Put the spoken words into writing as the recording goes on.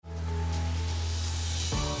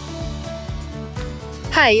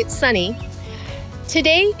Hi, it's Sunny.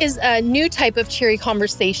 Today is a new type of cheery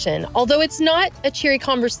conversation, although it's not a cheery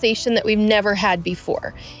conversation that we've never had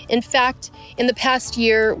before. In fact, in the past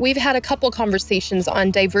year, we've had a couple conversations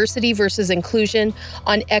on diversity versus inclusion,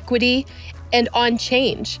 on equity, and on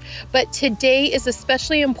change. But today is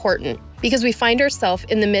especially important because we find ourselves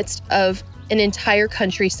in the midst of an entire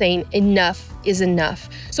country saying enough is enough.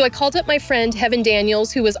 So I called up my friend Heaven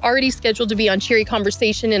Daniels, who was already scheduled to be on Cheery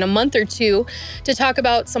Conversation in a month or two to talk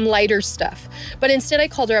about some lighter stuff. But instead I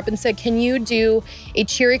called her up and said, can you do a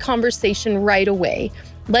Cheery Conversation right away?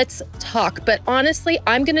 Let's talk. But honestly,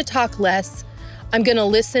 I'm going to talk less. I'm going to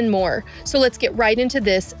listen more. So let's get right into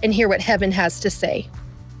this and hear what Heaven has to say.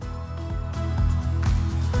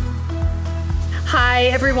 Hi,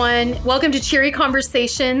 everyone. Welcome to Cheery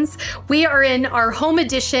Conversations. We are in our home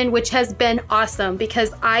edition, which has been awesome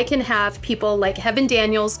because I can have people like Heaven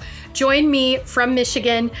Daniels join me from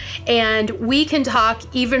Michigan, and we can talk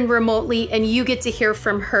even remotely, and you get to hear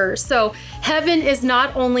from her. So Heaven is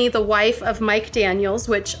not only the wife of Mike Daniels,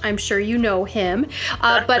 which I'm sure you know him,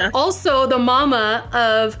 but also the mama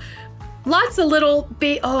of lots of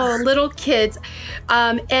little kids.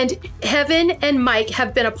 And Heaven and Mike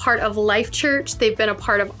have been a part of Life Church. They've been a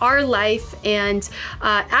part of our life. And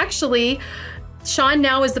actually, Sean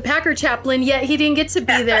now is the Packer chaplain, yet he didn't get to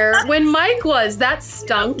be there when Mike was. That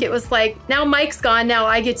stunk. It was like, now Mike's gone, now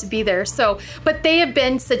I get to be there. So, but they have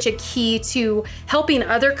been such a key to helping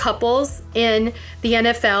other couples in the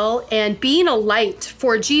NFL and being a light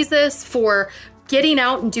for Jesus, for getting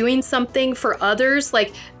out and doing something for others.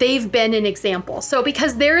 Like, they've been an example. So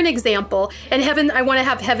because they're an example, and Heaven, I want to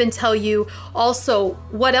have Heaven tell you also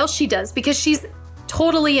what else she does, because she's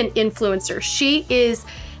totally an influencer. She is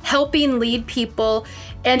helping lead people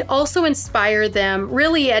and also inspire them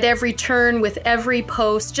really at every turn, with every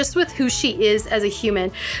post, just with who she is as a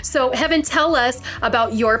human. So Heaven, tell us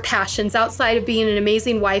about your passions outside of being an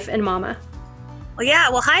amazing wife and mama.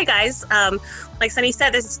 Well, hi guys. Like Sunny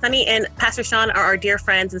said, this is Sunny and Pastor Sean are our dear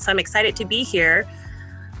friends, and so I'm excited to be here.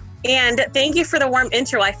 And thank you for the warm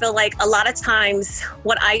intro. I feel like a lot of times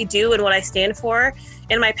what I do and what I stand for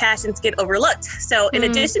and my passions get overlooked. So in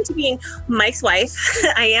addition to being Mike's wife,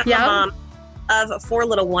 I am a mom of 4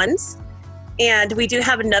 little ones, and we do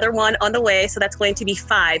have another one on the way, so that's going to be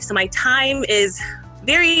 5. So my time is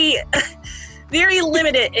very, very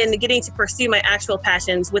limited in getting to pursue my actual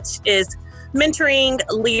passions, which is mentoring,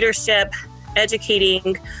 leadership,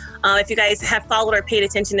 educating. If you guys have followed or paid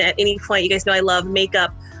attention at any point, you guys know I love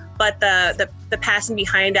makeup, but the passion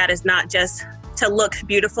behind that is not just to look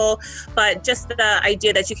beautiful, but just the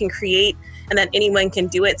idea that you can create and that anyone can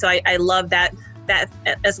do it. So I love that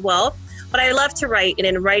as well. But I love to write, and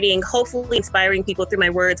in writing, hopefully inspiring people through my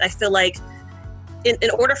words. I feel like in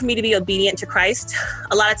order for me to be obedient to Christ,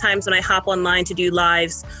 a lot of times when I hop online to do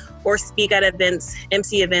lives or speak at events,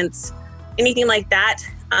 MC events, anything like that,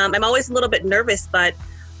 I'm always a little bit nervous, but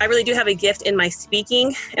I really do have a gift in my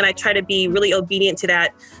speaking, and I try to be really obedient to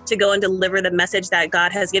that, to go and deliver the message that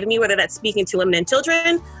God has given me, whether that's speaking to women and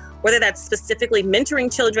children, whether that's specifically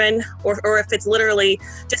mentoring children, or if it's literally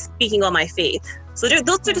just speaking on my faith. So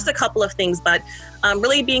those are just a couple of things, but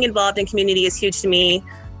really being involved in community is huge to me.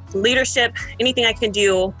 Leadership, anything I can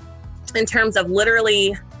do in terms of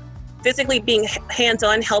literally physically being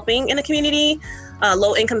hands-on, helping in the community,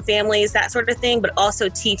 low-income families, that sort of thing, but also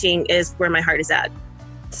teaching is where my heart is at.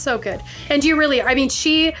 So good. And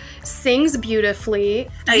she sings beautifully.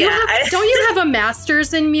 Don't you have a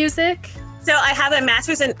master's in music? So I have a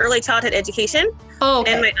master's in early childhood education. Oh,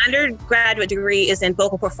 okay. And my undergraduate degree is in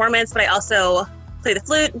vocal performance, but I also play the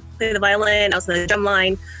flute, play the violin, also the drum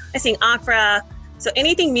line. I sing opera. So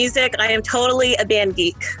anything music, I am totally a band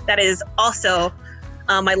geek. That is also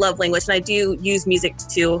my love language. And I do use music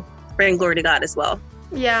to bring glory to God as well.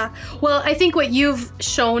 Yeah. Well, I think what you've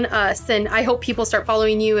shown us, and I hope people start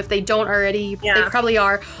following you if they don't already, they probably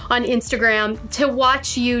are, on Instagram, to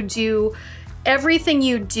watch you do everything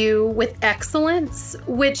you do with excellence,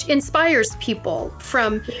 which inspires people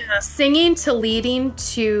from singing to leading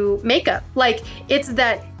to makeup. Like, it's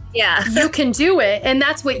that you can do it. And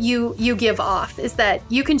that's what you give off, is that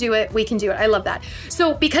you can do it, we can do it. I love that.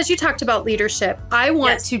 So because you talked about leadership, I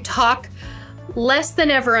want to talk less than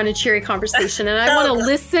ever on a Cheery Conversation, and I want to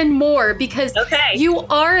listen more, because you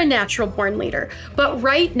are a natural born leader. But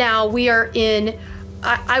right now we are in,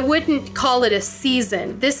 I wouldn't call it a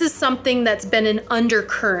season. This is something that's been an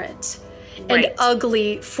undercurrent and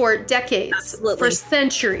ugly for decades, for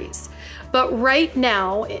centuries. But right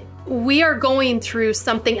now we are going through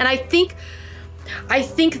something, and I think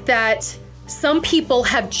that some people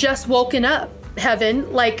have just woken up, Heaven,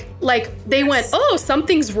 like they went, oh,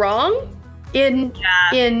 something's wrong. in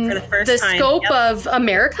for the first time. scope of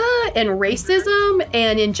America and racism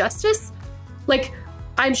and injustice. Like,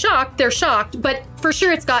 I'm shocked, they're shocked, but for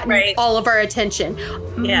sure it's gotten all of our attention,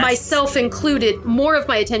 myself included, more of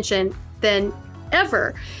my attention than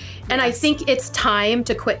ever. And I think it's time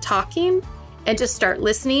to quit talking and to start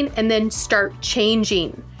listening and then start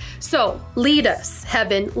changing. So lead us,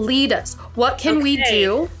 Heaven, lead us. What can we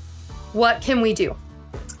do? What can we do?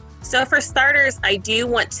 So for starters, I do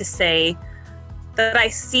want to say that I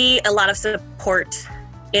see a lot of support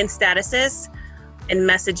in statuses and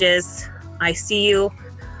messages. I see you,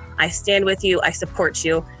 I stand with you, I support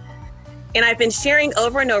you. And I've been sharing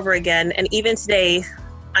over and over again. And even today,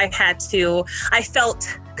 I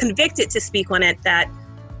felt convicted to speak on it,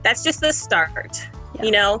 that's just the start. Yeah.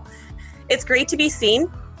 You know, it's great to be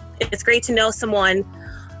seen. It's great to know someone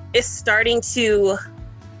is starting to,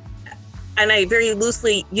 and I very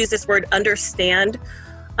loosely use this word, understand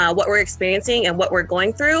what we're experiencing and what we're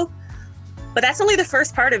going through. But that's only the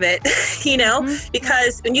first part of it, you know,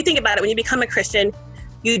 because when you think about it, when you become a Christian,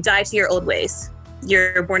 you die to your old ways.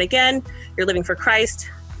 You're born again, you're living for Christ,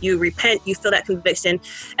 you repent, you feel that conviction,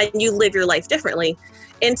 and you live your life differently.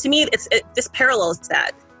 And to me, this parallels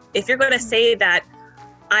that. If you're going to say that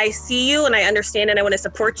I see you and I understand and I want to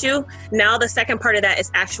support you, now the second part of that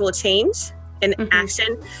is actual change and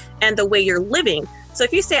action and the way you're living. So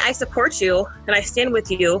if you say, I support you and I stand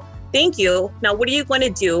with you, thank you. Now, what are you going to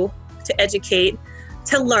do to educate,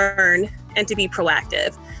 to learn, and to be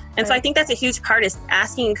proactive? And so I think that's a huge part, is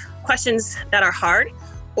asking questions that are hard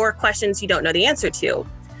or questions you don't know the answer to.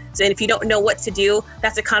 So if you don't know what to do,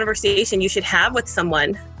 that's a conversation you should have with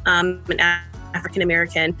someone, an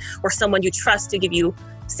African-American or someone you trust to give you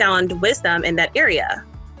sound wisdom in that area.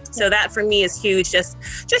 So that for me is huge, just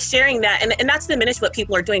sharing that. And not to diminish what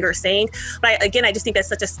people are doing or saying. But I just think that's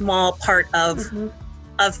such a small part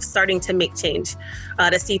of starting to make change,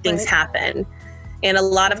 to see things happen. And a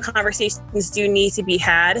lot of conversations do need to be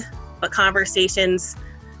had, but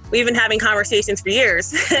we've been having conversations for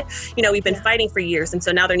years. You know, we've been fighting for years. And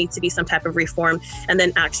so now there needs to be some type of reform and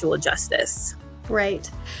then actual justice.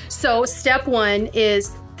 Right. So step one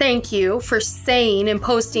is thank you for saying and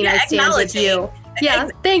posting I stand with you. Yeah,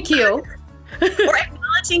 thank you. Or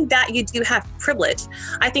acknowledging that you do have privilege.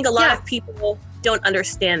 I think a lot of people don't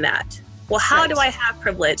understand that. Well, how do I have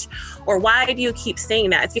privilege? Or why do you keep saying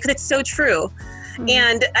that? It's because it's so true.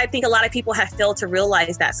 And I think a lot of people have failed to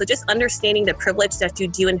realize that. So just understanding the privilege that you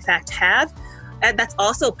do in fact have, that's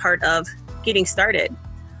also part of getting started.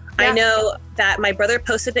 Yeah. I know that my brother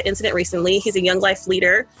posted the incident recently. He's a Young Life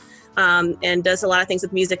leader and does a lot of things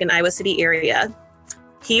with music in Iowa City area.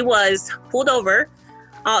 He was pulled over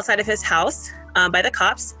outside of his house by the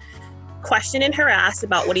cops, questioned and harassed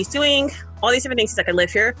about what he's doing, all these different things. He's like, I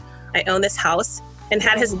live here, I own this house, and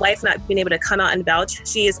had his wife not been able to come out and vouch.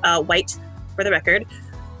 She is white, for the record.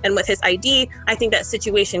 And with his ID, I think that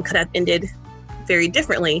situation could have ended very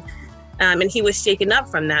differently. And he was shaken up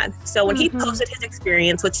from that. So when he posted his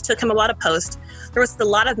experience, which took him a while to post, there was a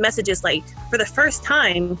lot of messages like, for the first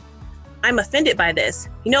time, I'm offended by this.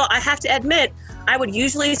 You know, I have to admit, I would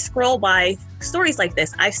usually scroll by stories like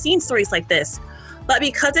this. I've seen stories like this. But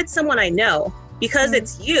because it's someone I know, because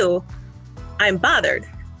it's you, I'm bothered.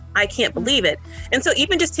 I can't believe it. And so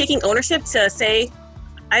even just taking ownership to say,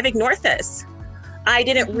 I've ignored this. I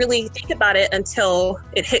didn't really think about it until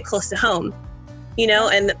it hit close to home, you know,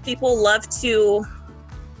 and people love to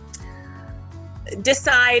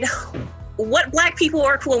decide what Black people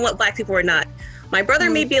are cool and what Black people are not. My brother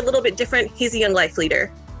may be a little bit different. He's a Young Life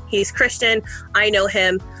leader. He's Christian. I know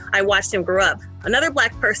him. I watched him grow up. Another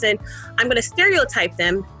Black person, I'm going to stereotype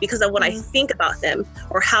them because of what I think about them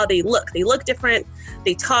or how they look. They look different.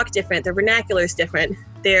 They talk different. Their vernacular is different.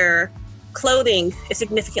 Their clothing is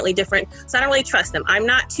significantly different. So I don't really trust them. I'm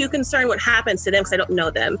not too concerned what happens to them because I don't know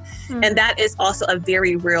them. And that is also a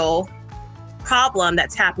very real problem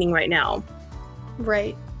that's happening right now.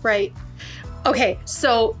 Right. Okay,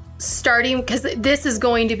 so starting, because this is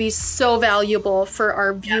going to be so valuable for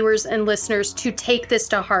our viewers and listeners to take this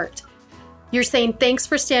to heart. You're saying, thanks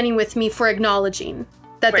for standing with me, for acknowledging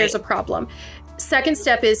that there's a problem. Second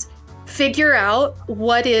step is figure out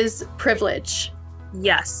what is privilege.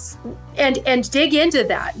 Yes. And dig into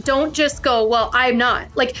that. Don't just go, well, I'm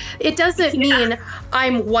not. Like, it doesn't mean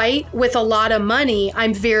I'm white with a lot of money,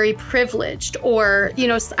 I'm very privileged. Or, you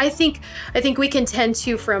know, I think we can tend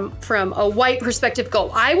to, from a white perspective, go,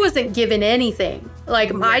 I wasn't given anything.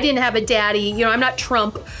 Like, I didn't have a daddy. You know, I'm not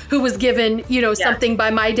Trump, who was given, you know, something by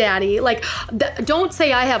my daddy. Like, don't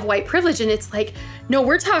say I have white privilege. And it's like, no,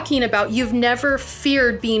 we're talking about you've never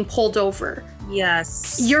feared being pulled over.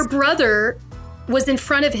 Yes. Your brother was in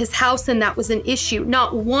front of his house and that was an issue.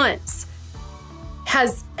 Not once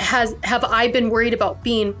have I been worried about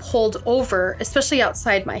being pulled over, especially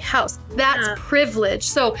outside my house. That's privilege.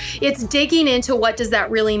 So it's digging into what does that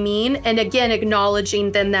really mean? And again,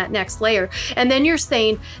 acknowledging then that next layer. And then you're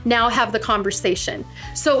saying, now have the conversation.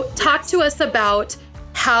 So talk to us about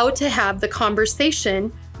how to have the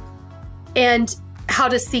conversation and how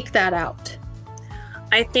to seek that out.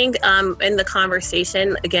 I think in the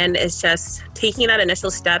conversation, again, is just taking that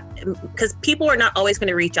initial step, because people are not always going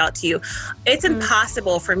to reach out to you. It's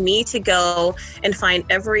impossible for me to go and find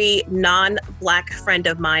every non-Black friend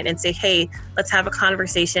of mine and say, hey, let's have a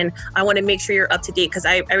conversation. I want to make sure you're up to date. Because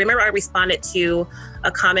I remember I responded to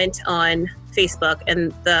a comment on Facebook,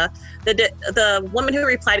 and the woman who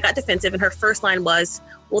replied got defensive, and her first line was,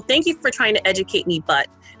 well, thank you for trying to educate me, but.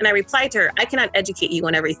 And I replied to her, I cannot educate you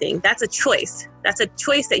on everything. That's a choice. That's a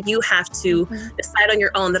choice that you have to decide on your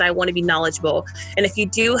own, that I want to be knowledgeable. And if you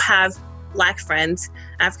do have Black friends,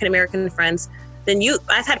 African-American friends, then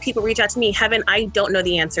I've had people reach out to me, Heaven, I don't know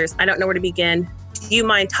the answers. I don't know where to begin. Do you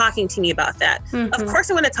mind talking to me about that? Of course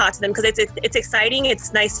I want to talk to them, because it's exciting.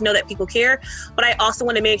 It's nice to know that people care, but I also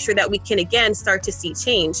want to make sure that we can, again, start to see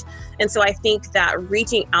change. And so I think that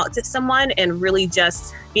reaching out to someone and really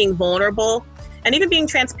just being vulnerable and even being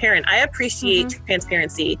transparent. I appreciate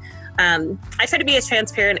transparency. I try to be as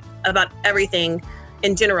transparent about everything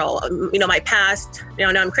in general. My past, now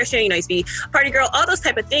I'm Christian, I used to be a party girl, all those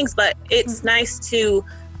type of things, but it's nice to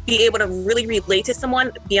be able to really relate to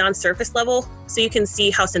someone beyond surface level, so you can see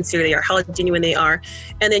how sincere they are, how genuine they are,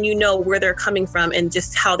 and then you know where they're coming from and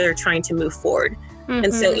just how they're trying to move forward.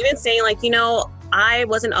 And so even saying I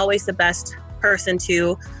wasn't always the best person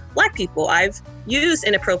to Black people. I've used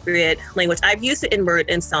inappropriate language. I've used the N-word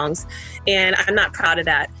in songs, and I'm not proud of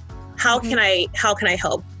that. How can I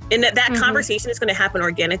help? And that conversation is going to happen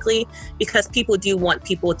organically, because people do want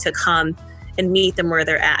people to come and meet them where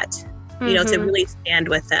they're at, to really stand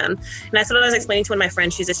with them. And that's what I was explaining to one of my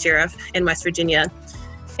friends. She's a sheriff in West Virginia,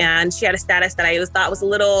 and she had a status that I thought was a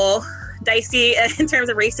little dicey in terms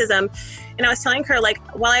of racism. And I was telling her,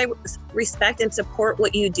 while I respect and support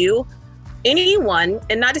what you do, anyone,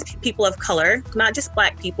 and not just people of color, not just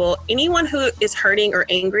Black people, anyone who is hurting or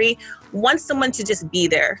angry wants someone to just be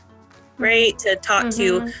there, right? To talk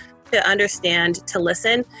to understand, to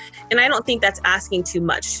listen. And I don't think that's asking too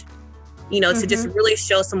much, to just really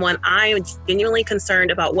show someone, I am genuinely concerned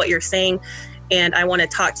about what you're saying, and I want to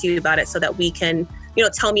talk to you about it so that we can,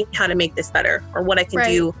 tell me how to make this better, or what I can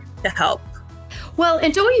do to help. Well,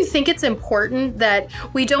 and don't you think it's important that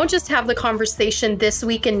we don't just have the conversation this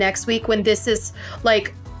week and next week, when this is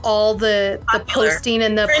all the posting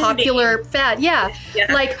and the popular fad? Yeah.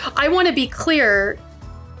 I want to be clear.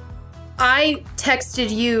 I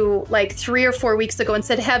texted you 3 or 4 weeks ago and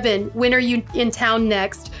said, Heaven, when are you in town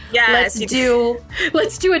next? Yes,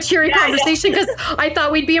 let's do a cheery conversation, because I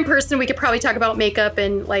thought we'd be in person. We could probably talk about makeup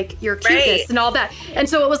and your cuteness and all that. And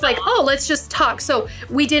so it was let's just talk. So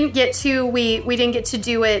we didn't get to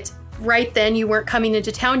do it right then. You weren't coming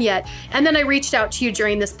into town yet. And then I reached out to you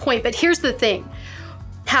during this point. But here's the thing.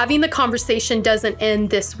 Having the conversation doesn't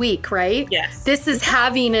end this week, right? Yes. This is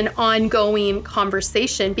having an ongoing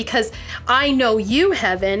conversation, because I know you,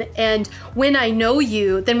 Heaven, and when I know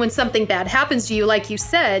you, then when something bad happens to you, like you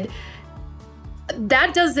said,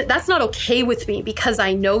 that's not okay with me, because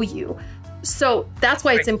I know you. So that's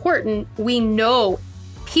why it's important we know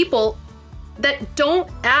people that don't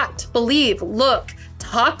act, believe, look,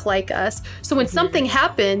 talk like us. So when something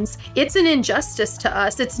happens, it's an injustice to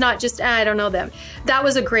us. It's not just, I don't know them. That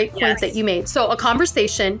was a great point that you made. So a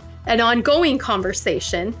conversation, an ongoing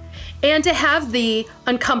conversation, and to have the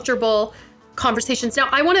uncomfortable conversations.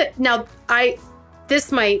 Now,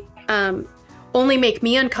 this might only make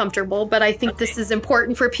me uncomfortable, but I think this is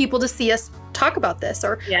important for people to see us talk about this,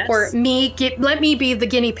 or let me be the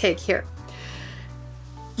guinea pig here.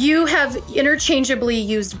 You have interchangeably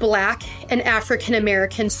used Black and African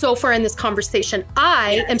American so far in this conversation.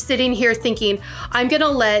 I am sitting here thinking, I'm going to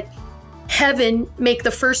let Heaven make the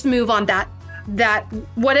first move on that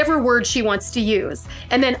whatever word she wants to use.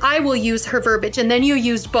 And then I will use her verbiage. And then you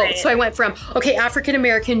used both. Right. So I went from, African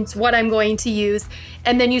American's what I'm going to use.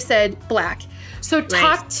 And then you said Black. So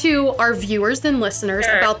talk to our viewers and listeners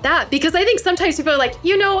about that. Because I think sometimes people are like,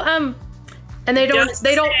 and they don't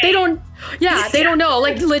know.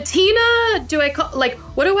 Latina, do I call,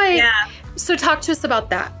 what do I? Yeah. So talk to us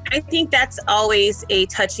about that. I think that's always a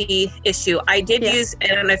touchy issue. I did use, I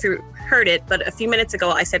don't know if you heard it, but a few minutes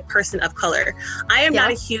ago, I said person of color. I am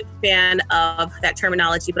not a huge fan of that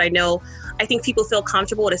terminology, but I think people feel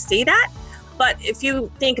comfortable to say that. But if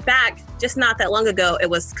you think back, just not that long ago,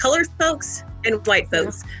 it was colored folks and white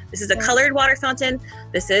folks. This is a colored water fountain.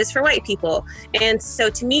 This is for white people. And so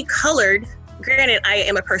to me, colored, granted, I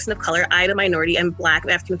am a person of color. I am a minority. I'm Black, I'm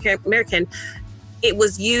African American. It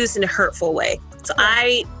was used in a hurtful way. So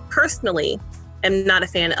I personally am not a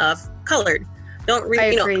fan of colored. Don't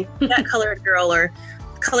read, that colored girl or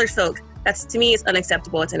colored folk. That's, to me, is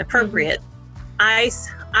unacceptable. It's inappropriate. I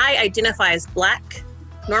identify as Black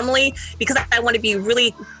normally because I want to be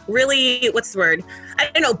really, really, what's the word? I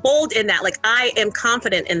don't know, bold in that. Like, I am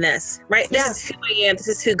confident in this, right? This is who I am. This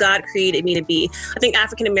is who God created me to be. I think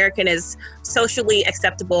African American is socially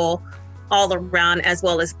acceptable all around as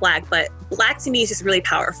well as Black, but Black to me is just really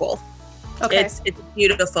powerful. Okay. It's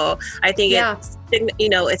beautiful. I think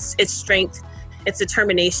it's strength, it's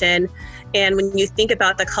determination. And when you think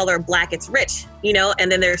about the color Black, it's rich,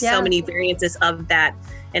 and then there's so many variances of that.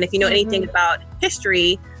 And if you know anything about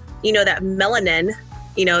history, you know that melanin,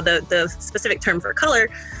 the specific term for color,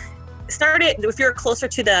 started, if you're closer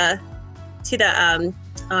to the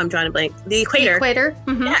I'm drawing a blank, the equator.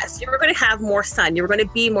 Yes, you were going to have more sun. You were going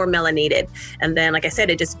to be more melanated. And then, like I said,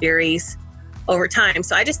 it just varies over time.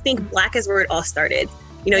 So I just think Black is where it all started.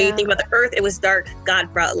 You think about the earth, it was dark,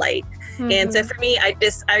 God brought light. And so for me, I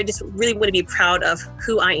just really want to be proud of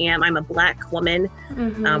who I am. I'm a Black woman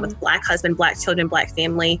with Black husband, Black children, Black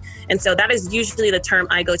family. And so that is usually the term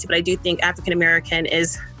I go to. But I do think African American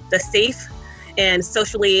is the safe and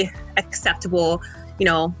socially acceptable,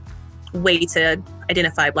 way to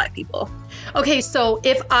identify Black people. Okay, so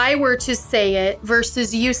if I were to say it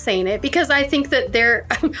versus you saying it, because I think that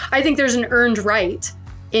there's an earned right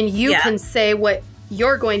and you can say what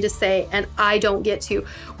you're going to say and I don't get to.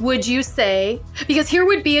 Would you say, because here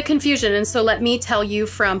would be a confusion, and so let me tell you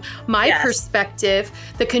from my perspective,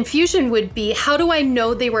 the confusion would be, how do I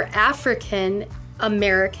know they were African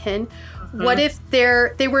American? What if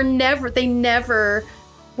they never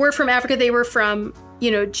were from Africa, they were from,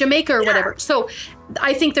 Jamaica or whatever. So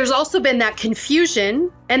I think there's also been that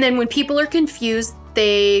confusion, and then when people are confused,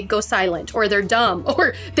 they go silent or they're dumb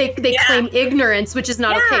or they claim ignorance, which is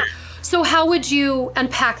not okay. So how would you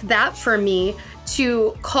unpack that for me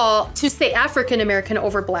to say African American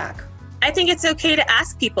over Black? I think it's okay to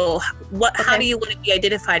ask people how do you want to be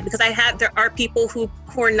identified? Because there are people who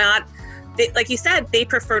are not, like you said, they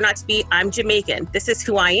prefer not to be, I'm Jamaican. This is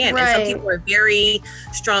who I am. Right. And some people are very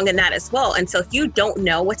strong in that as well. And so if you don't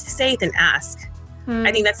know what to say, then ask.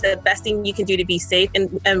 I think that's the best thing you can do to be safe. And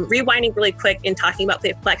rewinding really quick and talking about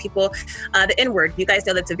Black people, the N-word, you guys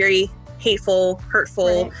know that's a very hateful,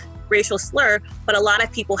 hurtful, racial slur, but a lot of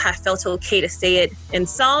people have felt okay to say it in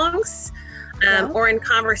songs or in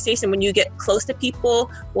conversation. When you get close to people,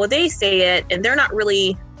 well, they say it and they're not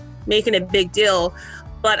really making a big deal.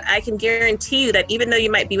 But I can guarantee you that even though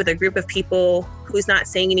you might be with a group of people who's not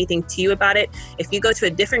saying anything to you about it, if you go to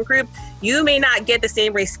a different group, you may not get the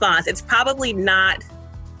same response. It's probably not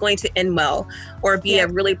going to end well or be a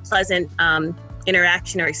really pleasant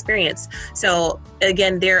interaction or experience. So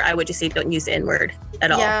again, there I would just say don't use the N-word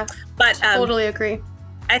at all. Yeah, but totally agree.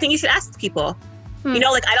 I think you should ask people. I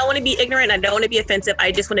don't want to be ignorant. I don't want to be offensive.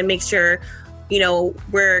 I just want to make sure,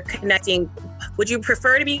 we're connecting. Would you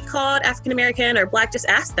prefer to be called African American or Black? Just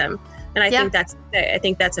ask them. And I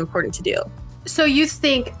think that's important to do. So you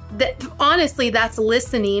think that, honestly, that's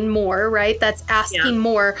listening more, right? That's asking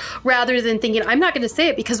more rather than thinking, I'm not going to say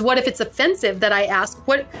it because what if it's offensive that I ask?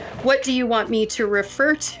 What do you want me to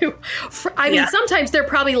refer to? I mean, sometimes they're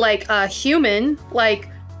probably like a human, like,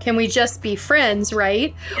 can we just be friends,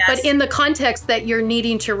 right? Yes. But in the context that you're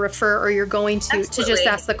needing to refer or you're going to just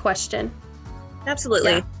ask the question.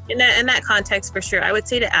 Absolutely. Yeah. In that context, for sure, I would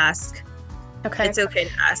say to ask. Okay. It's okay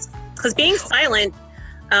to ask. Because being silent,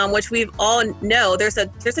 which we all know, there's a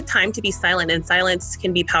time to be silent, and silence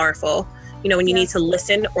can be powerful. When you need to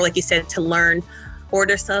listen, or like you said, to learn, or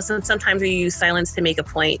there's sometimes where you use silence to make a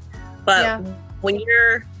point. But when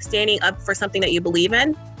you're standing up for something that you believe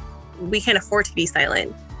in, we can't afford to be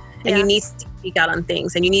silent. And you need to speak out on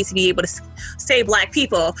things, and you need to be able to say Black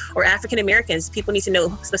people or African Americans. People need to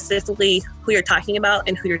know specifically who you're talking about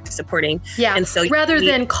and who you're supporting. Yeah. And so rather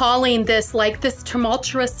than calling this like this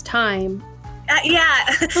tumultuous time.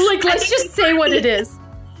 Let's just say what it is.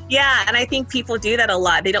 Yeah. And I think people do that a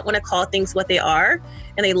lot. They don't want to call things what they are.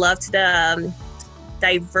 And they love to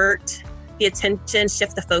divert the attention,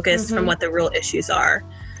 shift the focus from what the real issues are.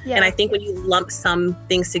 Yeah. And I think when you lump some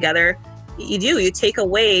things together, you take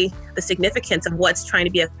away the significance of what's trying to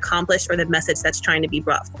be accomplished or the message that's trying to be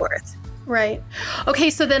brought forth. Right. Okay,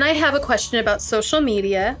 so then I have a question about social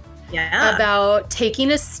media. Yeah. About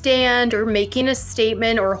taking a stand or making a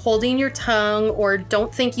statement or holding your tongue or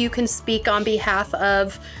don't think you can speak on behalf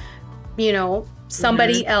of,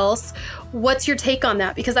 somebody else. What's your take on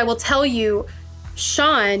that? Because I will tell you,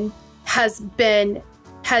 Sean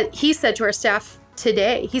he said to our staff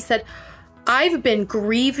today, he said, I've been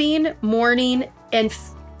grieving, mourning, and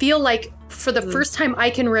feel like for the first time I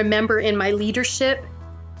can remember in my leadership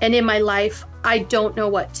and in my life, I don't know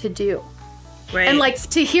what to do. Right. And like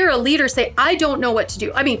to hear a leader say, I don't know what to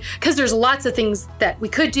do. I mean, because there's lots of things that we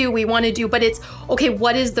could do, we want to do, but it's, okay,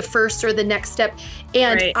 what is the first or the next step?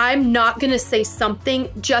 And I'm not going to say something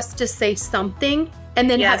just to say something and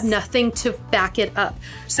then have nothing to back it up.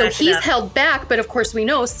 So he's held back, but of course we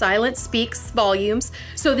know silence speaks volumes.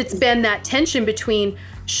 So it's been that tension between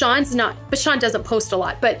Sean doesn't post a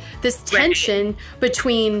lot, but this tension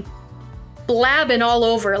between blabbing all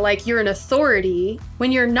over like you're an authority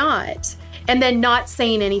when you're not, and then not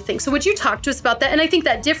saying anything. So would you talk to us about that? And I think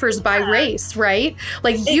that differs by race, right?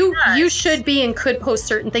 Like you should be and could post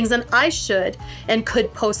certain things, and I should and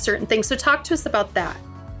could post certain things. So talk to us about that.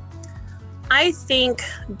 I think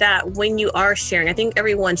that when you are sharing, I think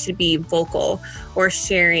everyone should be vocal or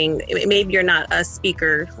sharing. Maybe you're not a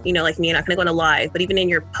speaker, like me, you're not going to go on a live, but even in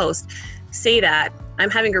your post, say that I'm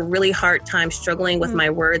having a really hard time struggling with my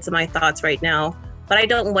words and my thoughts right now, but I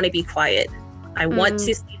don't want to be quiet. I want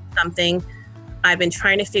to say something. I've been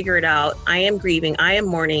trying to figure it out. I am grieving. I am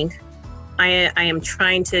mourning. I am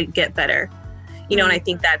trying to get better. And I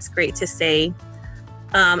think that's great to say.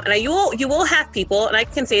 And you will have people, and I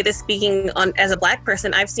can say this speaking on as a Black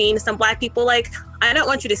person, I've seen some Black people like, I don't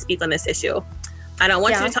want you to speak on this issue. I don't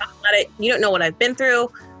want you to talk about it. You don't know what I've been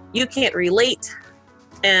through. You can't relate.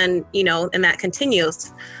 And, and that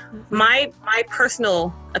continues. My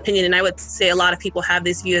personal opinion, and I would say a lot of people have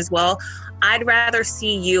this view as well, I'd rather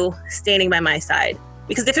see you standing by my side,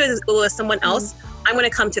 because if it was someone else, I'm going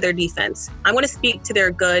to come to their defense. I'm going to speak to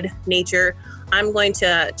their good nature. I'm going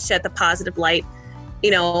to shed the positive light,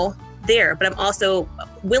 there, but I'm also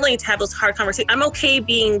willing to have those hard conversations. I'm okay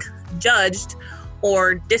being judged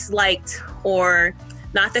or disliked or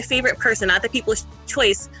not the favorite person, not the people's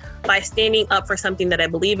choice, by standing up for something that I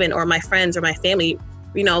believe in, or my friends or my family,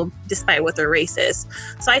 despite what their race is.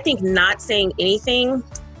 So I think not saying anything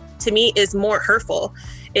to me is more hurtful.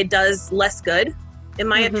 It does less good, in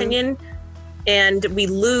my opinion, and we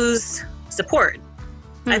lose support.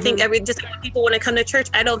 I think just when people want to come to church,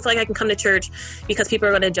 I don't feel like I can come to church because people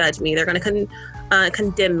are going to judge me. They're going to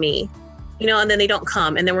condemn me, and then they don't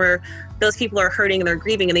come. And then those people are hurting and they're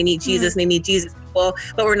grieving and they need Jesus and they need Jesus people,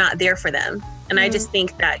 but we're not there for them. And I just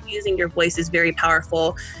think that using your voice is very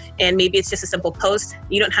powerful. And maybe it's just a simple post.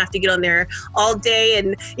 You don't have to get on there all day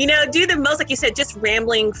and, do the most, like you said, just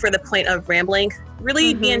rambling for the point of rambling.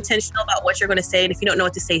 Really be intentional about what you're going to say. And if you don't know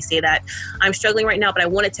what to say that. I'm struggling right now, but I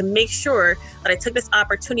wanted to make sure that I took this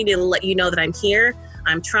opportunity to let you know that I'm here.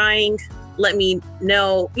 I'm trying. Let me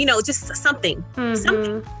know, just something.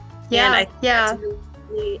 Something. Yeah. And I think that's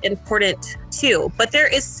really important too. But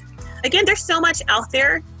there's so much out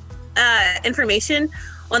there, information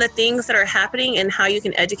on the things that are happening and how you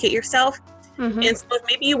can educate yourself. And so if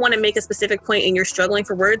maybe you want to make a specific point and you're struggling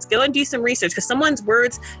for words, go and do some research, because someone's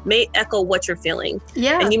words may echo what you're feeling.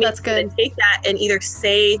 Yeah, and you may that's good. Take that and either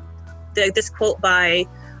say this quote by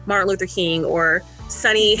Martin Luther King or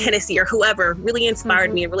Sonny Hennessy or whoever really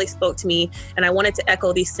inspired me and really spoke to me. And I wanted to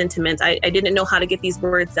echo these sentiments. I didn't know how to get these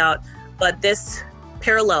words out, but this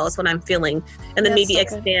parallels what I'm feeling. And then maybe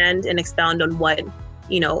expand and expound on what,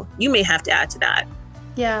 you may have to add to that.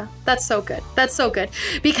 Yeah, that's so good. That's so good.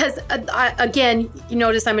 Because again, you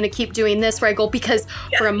notice I'm going to keep doing this where I go, because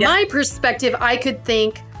from my perspective, I could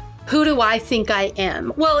think, who do I think I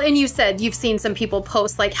am? Well, and you said you've seen some people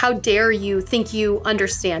post like, how dare you think you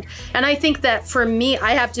understand? And I think that for me,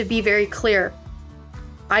 I have to be very clear.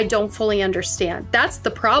 I don't fully understand. That's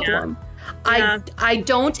the problem. I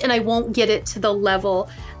don't, and I won't get it to the level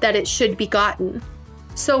that it should be gotten.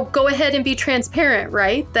 So go ahead and be transparent,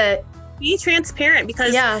 right? Be transparent,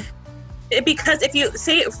 because if you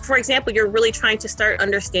say, for example, you're really trying to start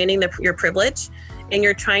understanding your privilege and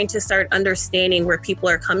you're trying to start understanding where people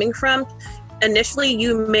are coming from, initially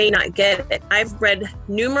you may not get it. I've read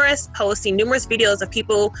numerous posts, seen numerous videos of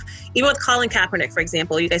people, even with Colin Kaepernick, for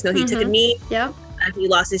example. You guys know he took a knee. Yeah. And he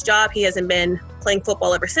lost his job. He hasn't been playing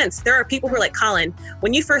football ever since. There are people who are like, Colin,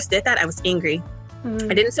 when you first did that, I was angry.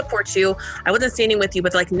 I didn't support you. I wasn't standing with you.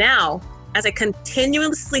 But like now, as I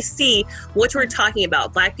continuously see what we're talking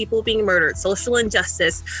about, Black people being murdered, social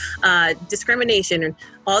injustice, discrimination, and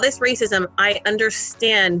all this racism, I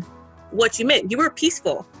understand what you meant. You were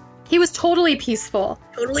peaceful. He was totally peaceful.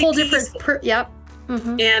 Totally whole peaceful. Different.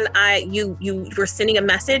 And you were sending a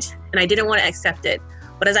message, and I didn't want to accept it.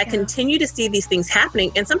 But as I continue to see these things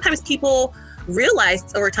happening, and sometimes people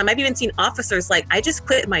realized over time, I've even seen officers like, I just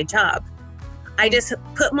quit my job. I just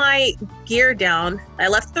put my gear down. I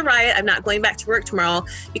left the riot. I'm not going back to work tomorrow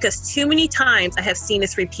because too many times I have seen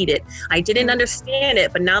this repeated. I didn't understand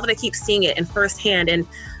it, but now that I keep seeing it in firsthand, and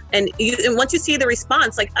once you see the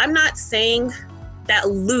response, like, I'm not saying that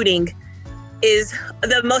looting is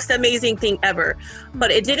the most amazing thing ever, but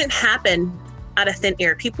it didn't happen out of thin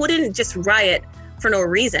air. People didn't just riot for no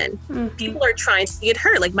reason. People are trying to get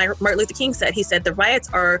heard. Like Martin Luther King said, he said, the riots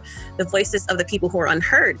are the voices of the people who are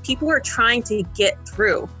unheard. People are trying to get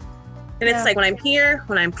through. And it's like, when I'm here,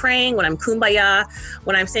 when I'm praying, when I'm kumbaya,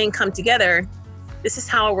 when I'm saying come together, this is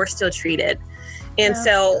how we're still treated. And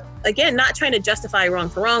so, again, not trying to justify wrong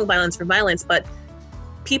for wrong, violence for violence, but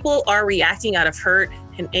people are reacting out of hurt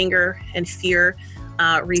and anger and fear,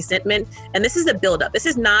 resentment. And this is a buildup. This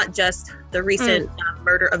is not just the recent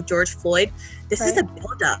murder of George Floyd. This is a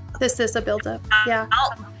buildup. This is a buildup. Yeah.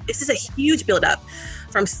 This is a huge buildup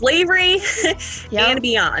from slavery and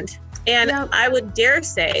beyond. And I would dare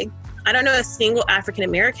say, I don't know a single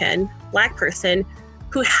African-American Black person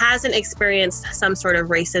who hasn't experienced some sort of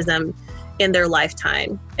racism in their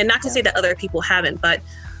lifetime. And not to say that other people haven't, but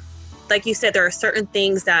like you said, there are certain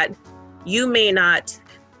things that you may not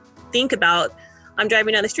think about. I'm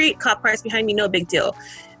driving down the street, cop cars behind me, no big deal.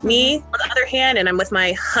 Me, on the other hand, and I'm with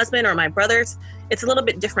my husband or my brothers, it's a little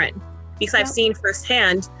bit different because I've seen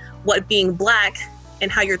firsthand what being Black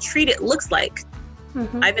and how you're treated looks like.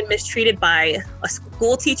 I've been mistreated by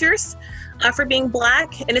school teachers for being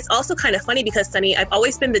Black. And it's also kind of funny because, Sunny, I've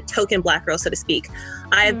always been the token Black girl, so to speak.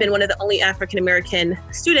 I have been one of the only African-American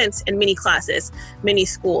students in many classes, many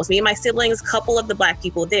schools. Me and my siblings, a couple of the Black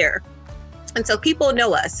people there. And so people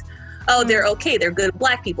know us. Oh, they're okay. They're good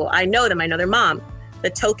Black people. I know them. I know their mom. The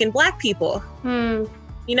token Black people,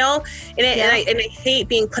 you know? And I hate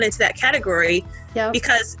being put into that category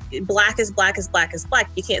because Black is Black is Black is Black.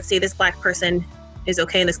 You can't say this Black person is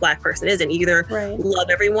okay and this Black person isn't. Either love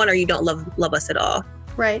everyone or you don't love us at all.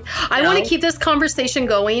 Right. I want to keep this conversation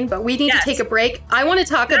going, but we need to take a break. I want to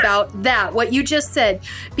talk about that, what you just said,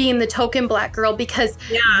 being the token Black girl, because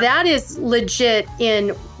that is legit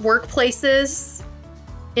in workplaces,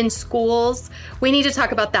 in schools. We need to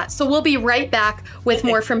talk about that. So we'll be right back with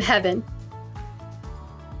more from Heaven.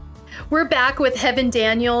 We're back with Heaven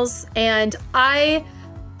Daniels, and I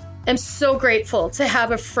am so grateful to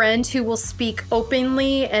have a friend who will speak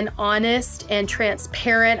openly and honest and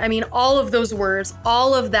transparent. I mean, all of those words,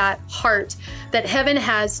 all of that heart that Heaven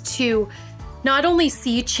has to not only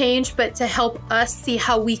see change, but to help us see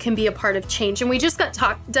how we can be a part of change. And we just got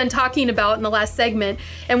done talking about in the last segment,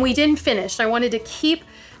 and we didn't finish. I wanted to keep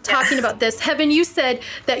talking about this. Heaven, you said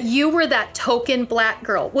that you were that token Black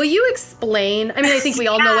girl. Will you explain? I mean, I think we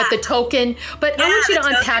all know what the token, but I want you to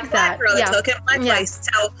unpack that. The token Black girl.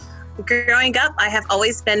 So growing up, I have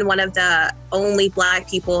always been one of the only Black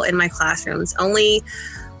people in my classrooms, only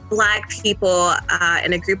Black people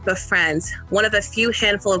in a group of friends, one of a few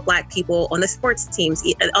handful of Black people on the sports teams,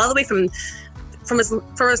 all the way from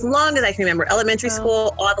as long as I can remember, elementary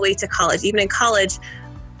school all the way to college. Even in college,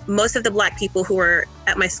 most of the Black people who were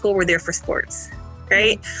at my school were there for sports,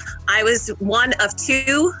 right? I was one of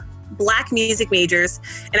two Black music majors,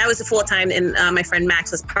 and I was a full-time, and my friend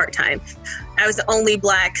Max was part-time. I was the only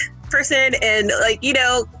Black person in,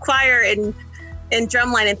 choir and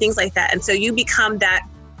drumline and things like that. And so you become that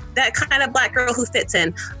kind of Black girl who fits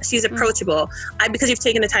in. She's approachable. Because you've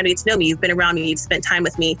taken the time to get to know me, you've been around me, you've spent time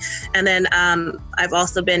with me. And then I've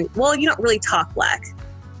also been, you don't really talk Black.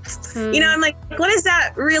 I'm like, what does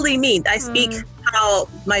that really mean? I speak how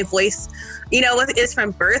my voice, is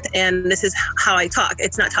from birth, and this is how I talk.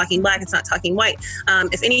 It's not talking Black, it's not talking white.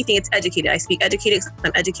 If anything, it's educated. I speak educated,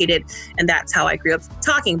 I'm educated, and that's how I grew up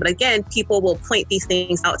talking. But again, people will point these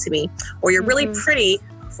things out to me. Or you're really pretty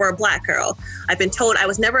for a Black girl. I've been told I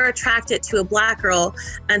was never attracted to a Black girl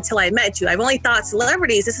until I met you. I've only thought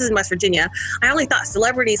celebrities, this is in West Virginia, I only thought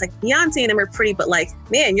celebrities like Beyonce and them are pretty, but like,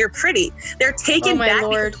 man, you're pretty. They're taken back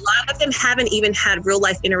because a lot of them haven't even had real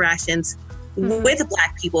life interactions with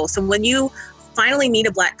Black people. So when you finally meet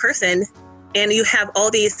a Black person and you have all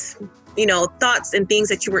these, thoughts and things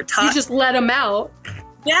that you were taught. You just let them out.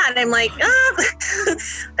 Yeah, and I'm like,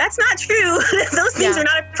 that's not true. Those things are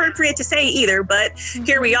not appropriate to say either, but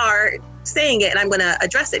here we are saying it, and I'm going to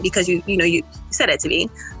address it because you said it to me.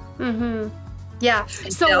 Yeah.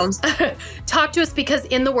 So talk to us, because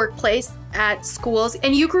in the workplace, at schools,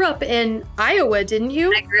 and you grew up in Iowa, didn't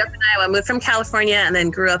you? I grew up in Iowa. I moved from California and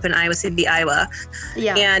then grew up in Iowa City, Iowa.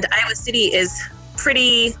 Yeah. And Iowa City is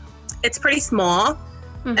pretty small,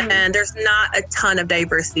 and there's not a ton of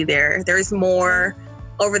diversity there. There's more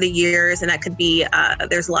over the years. And that could be,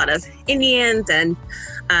 there's a lot of Indians and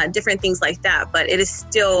different things like that, but it is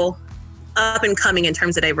still up and coming in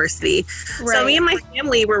terms of diversity. Right. So me and my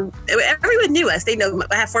family everyone knew us. They know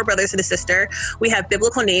I have 4 brothers and a sister. We have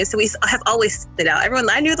biblical names. So we have always stood out.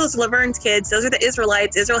 I knew those Laverne's kids. Those are the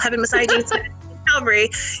Israelites, Israel, Heaven, Messiah, James, Calvary.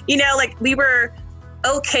 Like we were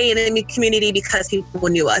okay in the community because people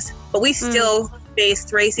knew us, but we still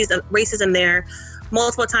faced racism there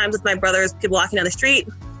multiple times with my brothers. People walking down the street,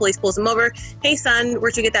 police pulls them over. Hey son,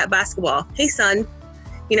 where'd you get that basketball? Hey son,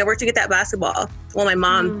 where'd you get that basketball? Well, my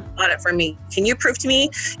mom bought it for me. Can you prove to me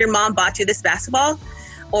your mom bought you this basketball?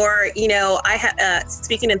 Or, I had,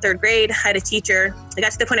 speaking in 3rd grade, I had a teacher. I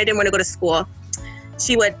got to the point I didn't want to go to school.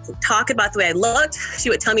 She would talk about the way I looked. She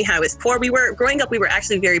would tell me how I was poor. Growing up, we were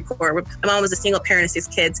actually very poor. My mom was a single parent of 6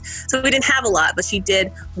 kids. So we didn't have a lot, but she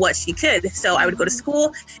did what she could. So I would go to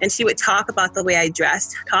school and she would talk about the way I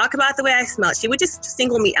dressed, talk about the way I smelled. She would just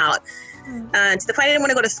single me out. To the point I didn't want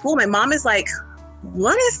to go to school. My mom is like,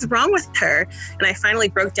 what is wrong with her? And I finally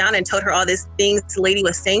broke down and told her all these things the lady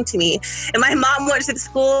was saying to me. And my mom went to the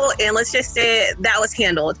school, and let's just say that was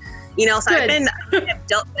handled. So I've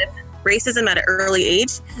dealt with racism at an early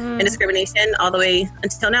age and discrimination all the way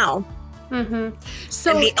until now.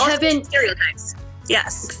 So and Kevin, stereotypes.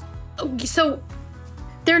 Yes. So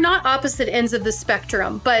they're not opposite ends of the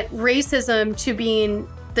spectrum, but racism to being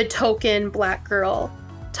the token Black girl.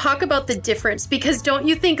 Talk about the difference, because don't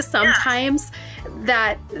you think sometimes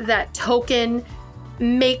that token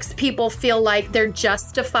makes people feel like they're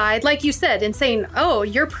justified, like you said, in saying, oh,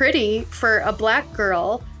 you're pretty for a Black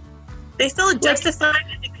girl? They feel justified.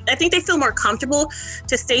 I think they feel more comfortable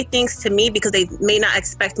to say things to me because they may not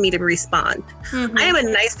expect me to respond. I am a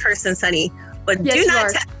nice person, Sunny, but do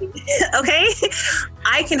not tell me, okay?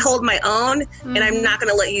 I can hold my own, and I'm not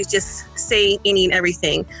going to let you just say any and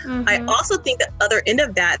everything. I also think the other end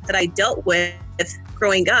of that I dealt with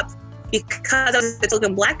growing up, because I was a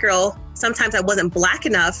token Black girl, sometimes I wasn't Black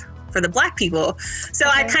enough for the Black people. So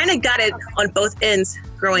I kind of got it on both ends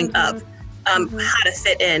growing up, how to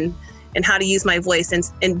fit in and how to use my voice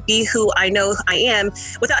and be who I know I am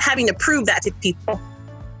without having to prove that to people.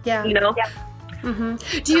 Yeah.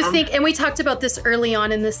 Do you think, and we talked about this early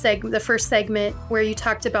on in the first segment, where you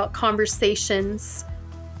talked about conversations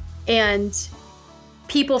and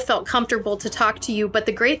people felt comfortable to talk to you, but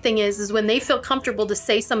the great thing is when they feel comfortable to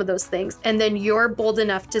say some of those things, and then you're bold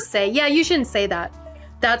enough to say, yeah, you shouldn't say that.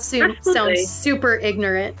 That sounds super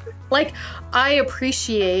ignorant. Like, I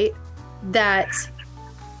appreciate that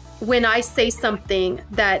when I say something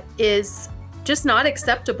that is just not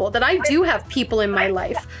acceptable, that I do have people in my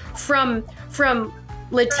life from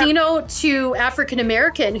Latino to African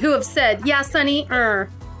American who have said, yeah, Sunny,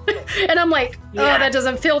 and I'm like, oh, that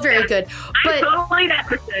doesn't feel very good. But I'm totally that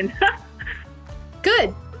person.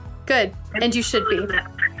 Good. And you should be.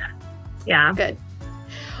 Yeah. Good.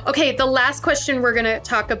 Okay, the last question we're going to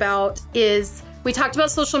talk about is, we talked about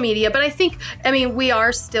social media, but we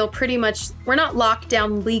are still pretty much, we're not locked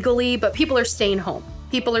down legally, but people are staying home.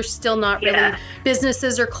 People are still not really,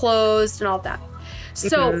 businesses are closed and all that.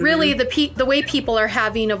 So really the way people are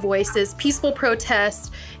having a voice is peaceful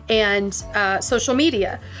protest and social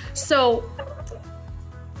media. So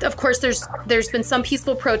of course there's been some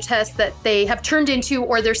peaceful protests that they have turned into,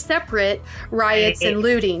 or they're separate riots and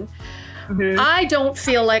looting. I don't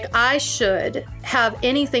feel like I should have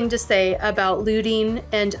anything to say about looting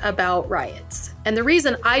and about riots. And the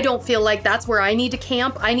reason I don't feel like that's where I need to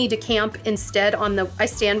camp instead on I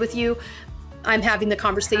stand with you. I'm having the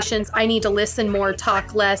conversations. I need to listen more,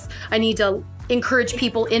 talk less. I need to encourage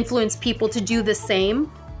people, influence people to do the same.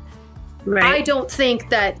 Right. I don't think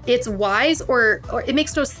that it's wise or it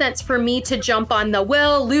makes no sense for me to jump on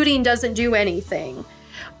looting doesn't do anything.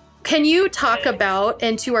 Can you talk about,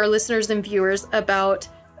 and to our listeners and viewers, about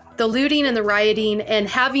the looting and the rioting and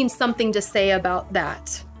having something to say about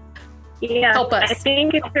that? Yeah, help us. I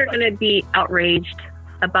think if you're going to be outraged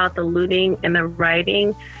about the looting and the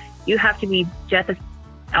rioting, you have to be just as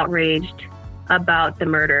outraged about the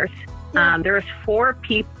murders. Yeah. There was 4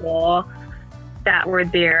 people that were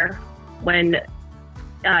there when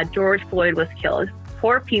George Floyd was killed.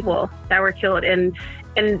 4 people that were killed, and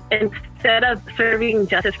instead of serving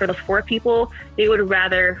justice for those 4 people, they would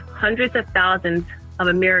rather hundreds of thousands of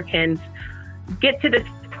Americans get to this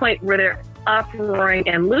point where they're uproaring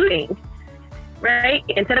and looting, right?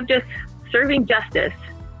 Instead of just serving justice,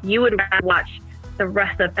 you would rather watch the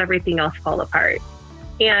rest of everything else fall apart.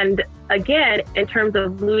 And again, in terms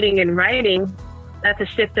of looting and rioting, that's a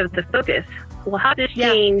shift of the focus. Well, how does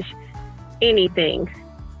change anything,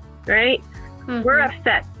 right? We're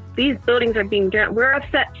upset these buildings are being done. We're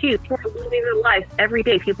upset too. People are losing their lives every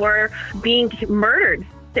day. People are being murdered.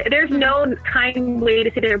 There's no kind way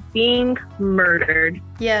to say they're being murdered.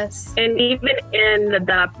 Yes. And even in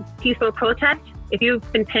the peaceful protest, if you've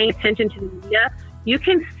been paying attention to the media, you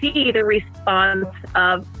can see the response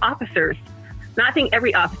of officers. Not saying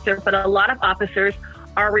every officer, but a lot of officers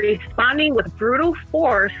are responding with brutal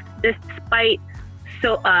force despite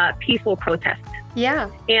peaceful protests. Yeah.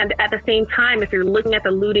 And at the same time, if you're looking at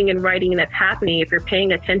the looting and rioting that's happening, if you're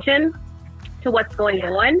paying attention to what's going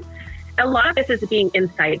on, a lot of this is being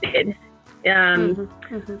incited.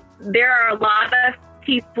 There are a lot of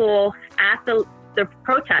people at the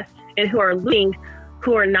protests and who are looting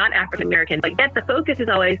who are not African American, but yet the focus is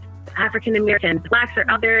always African Americans. Blacks are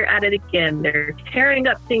out there at it again. They're tearing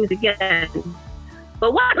up things again.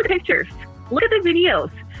 But look at the pictures. Look at the videos.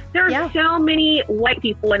 There are so many white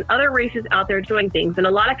people and other races out there doing things, and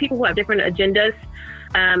a lot of people who have different agendas.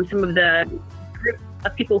 Some of the groups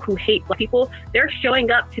of people who hate black people, they're showing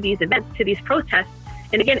up to these events, to these protests,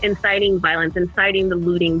 and again, inciting violence, inciting the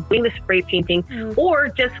looting, doing the spray painting, or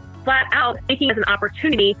just flat out taking it as an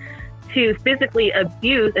opportunity to physically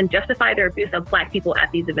abuse and justify their abuse of black people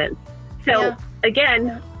at these events. So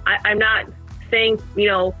again, I'm not saying,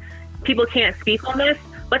 people can't speak on this,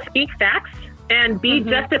 but speak facts and be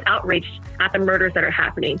just as outraged at the murders that are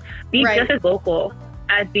happening. Be just as vocal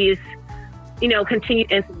as these,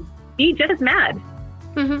 continued incidents. Be just as mad.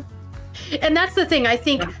 And that's the thing. I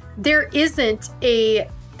think there isn't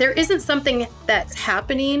something that's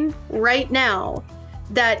happening right now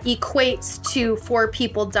that equates to 4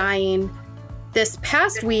 people dying this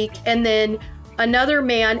past week, and then another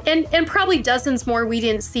man, and probably dozens more we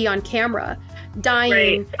didn't see on camera,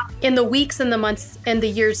 dying in the weeks and the months and the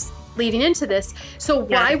years leading into this. So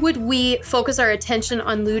why would we focus our attention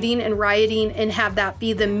on looting and rioting and have that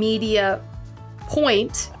be the media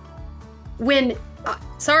point when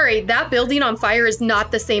that building on fire is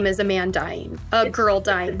not the same as a man dying, a girl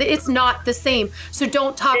dying. It's not the same. So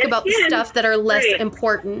don't talk about the stuff that are less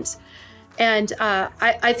important. And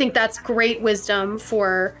I think that's great wisdom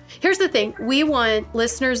here's the thing. We want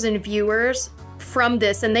listeners and viewers from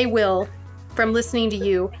this, and they will, from listening to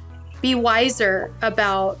you, be wiser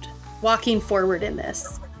about walking forward in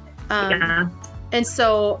this. And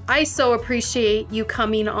so I so appreciate you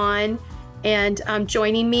coming on and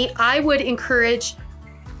joining me. I would encourage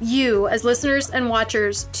you as listeners and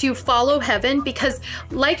watchers to follow Heaven, because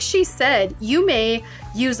like she said, you may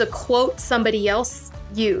use a quote somebody else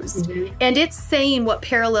used and it's saying what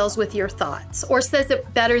parallels with your thoughts or says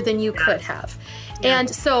it better than you could have. And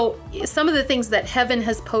so some of the things that Heaven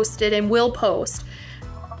has posted and will post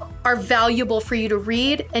are valuable for you to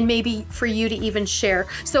read and maybe for you to even share.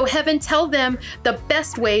 So Heaven, tell them the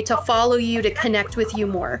best way to follow you, to connect with you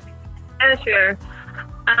more. Sure.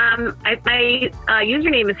 My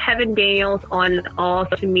username is Heaven Daniels on all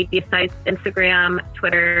social media sites, Instagram,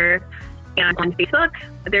 Twitter, and on Facebook.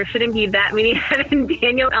 There shouldn't be that many Heaven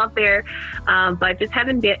Daniels out there, but just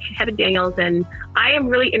Heaven Daniels. And I am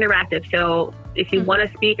really interactive. So if you want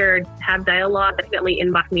to speak or have dialogue, definitely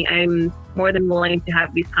inbox me. I'm more than willing to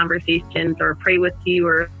have these conversations or pray with you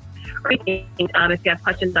or anything. If you have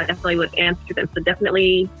questions, I definitely would answer them. So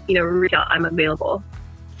definitely, reach out. I'm available.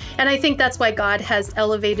 And I think that's why God has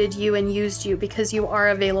elevated you and used you, because you are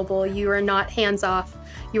available. You are not hands off.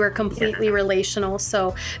 You are completely relational.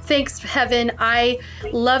 So thanks, Heaven. I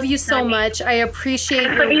love you so much. I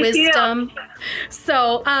appreciate your wisdom.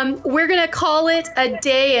 So we're going to call it a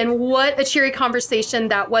day. And what a cheery conversation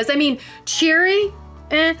that was. I mean, cheery.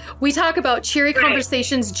 We talk about cheery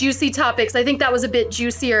conversations, juicy topics. I think that was a bit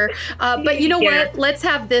juicier. But you know what? Let's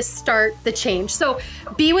have this start the change. So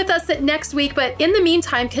be with us next week. But in the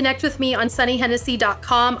meantime, connect with me on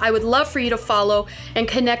sunnyhennessy.com. I would love for you to follow and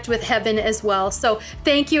connect with Heaven as well. So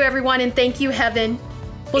thank you, everyone. And thank you, Heaven.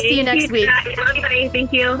 We'll see you next week.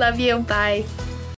 Thank you. Love you. Bye.